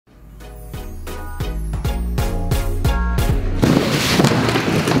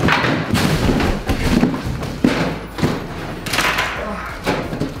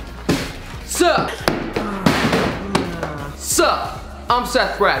I'm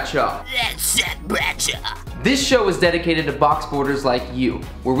Seth Bradshaw. That's Seth Bradshaw. This show is dedicated to box boarders like you,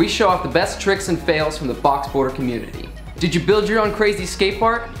 where we show off the best tricks and fails from the box boarder community. Did you build your own crazy skate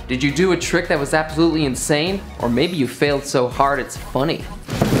park? Did you do a trick that was absolutely insane? Or maybe you failed so hard it's funny?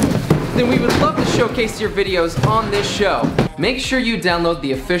 Then we would love to showcase your videos on this show. Make sure you download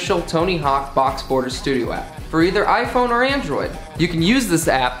the official Tony Hawk Box Boarder Studio app for either iPhone or Android. You can use this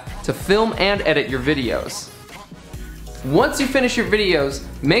app to film and edit your videos. Once you finish your videos,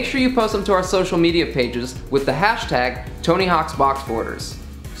 make sure you post them to our social media pages with the hashtag TonyHawksBoxBoarders.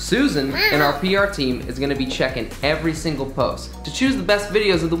 Susan and our PR team is going to be checking every single post to choose the best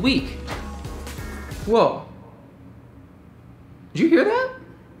videos of the week. Whoa. Did you hear that?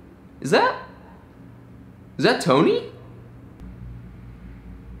 Is that Tony?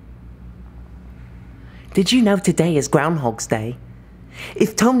 Did you know today is Groundhog's Day?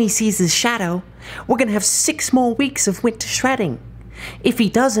 If Tony sees his shadow, we're gonna have 6 more weeks of winter shredding. If he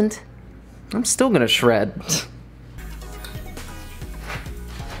doesn't, I'm still gonna shred.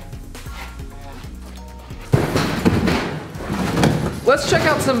 Let's check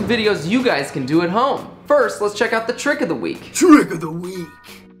out some videos you guys can do at home. First, let's check out the trick of the week. Trick of the week.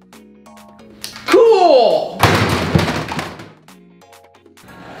 Cool!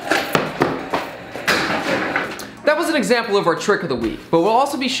 That was an example of our trick of the week, but we'll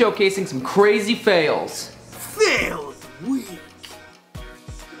also be showcasing some crazy fails. Fail of the week.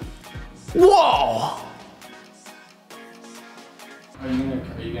 Whoa! Are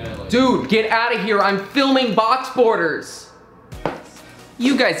you gonna like... Dude, get out of here, I'm filming box boarders!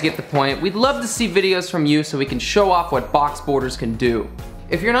 You guys get the point. We'd love to see videos from you so we can show off what box boarders can do.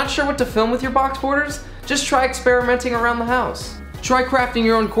 If you're not sure what to film with your box boarders, just try experimenting around the house. Try crafting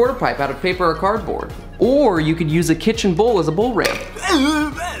your own quarter pipe out of paper or cardboard. Or you could use a kitchen bowl as a bowl ramp.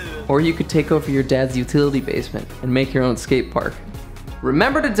 Or you could take over your dad's utility basement and make your own skate park.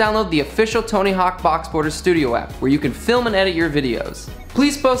 Remember to download the official Tony Hawk Box Boarder Studio app where you can film and edit your videos.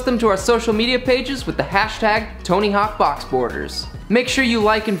 Please post them to our social media pages with the hashtag TonyHawkBoxBoarders. Make sure you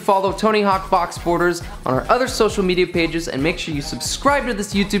like and follow Tony Hawk Box Boarders on our other social media pages, and make sure you subscribe to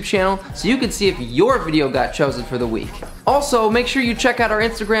this YouTube channel so you can see if your video got chosen for the week. Also, make sure you check out our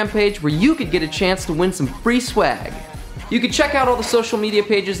Instagram page where you could get a chance to win some free swag. You can check out all the social media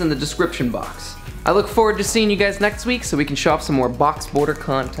pages in the description box. I look forward to seeing you guys next week so we can show off some more box boarder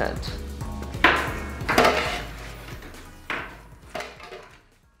content.